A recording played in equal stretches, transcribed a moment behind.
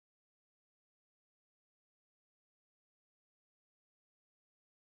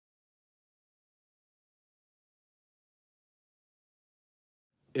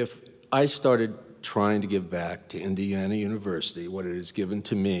If I started trying to give back to Indiana University what it has given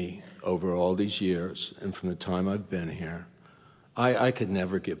to me over all these years and from the time I've been here, I could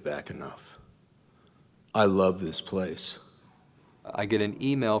never give back enough. I love this place. I get an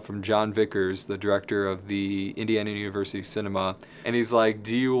email from John Vickers, the director of the Indiana University Cinema, and he's like,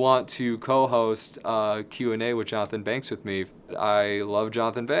 do you want to co-host a Q&A with Jonathan Banks with me? I love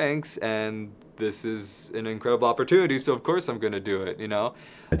Jonathan Banks, and this is an incredible opportunity, so of course I'm going to do it, you know?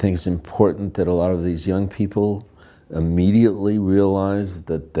 I think it's important that a lot of these young people immediately realize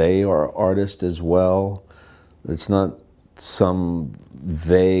that they are artists as well. It's not some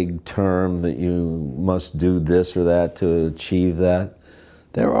vague term that you must do this or that to achieve that.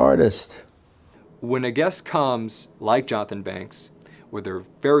 They're artists. When a guest comes like Jonathan Banks, where they're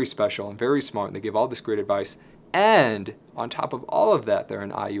very special and very smart and they give all this great advice, and on top of all of that, they're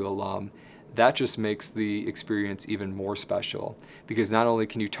an IU alum, that just makes the experience even more special. Because not only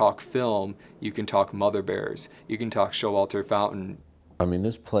can you talk film, you can talk Mother Bears, you can talk Showalter Fountain. I mean,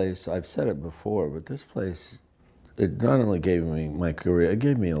 this place, I've said it before, but this place, it not only gave me my career, it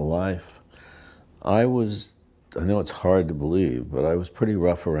gave me a life. I know it's hard to believe, but I was pretty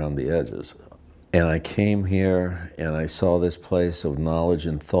rough around the edges. And I came here and I saw this place of knowledge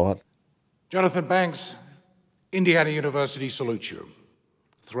and thought. Jonathan Banks, Indiana University salutes you.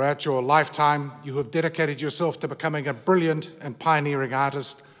 Throughout your lifetime, you have dedicated yourself to becoming a brilliant and pioneering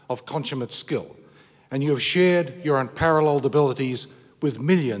artist of consummate skill, and you have shared your unparalleled abilities with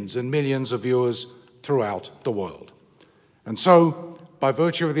millions and millions of viewers throughout the world. And so, by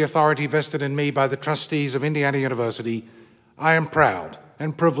virtue of the authority vested in me by the trustees of Indiana University, I am proud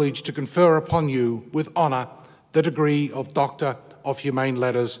and privileged to confer upon you with honor the degree of Doctor of Humane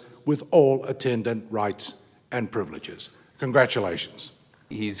Letters with all attendant rights and privileges. Congratulations.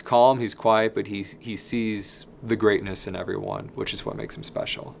 He's calm, he's quiet, but he sees the greatness in everyone, which is what makes him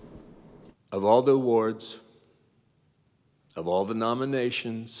special. Of all the awards, of all the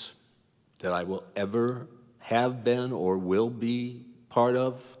nominations that I will ever have been or will be part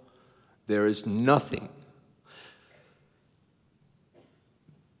of, there is nothing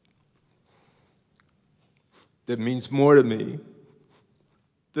that means more to me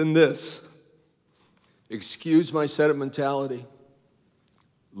than this. Excuse my sentimentality.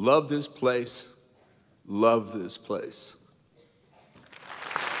 Love this place. Love this place.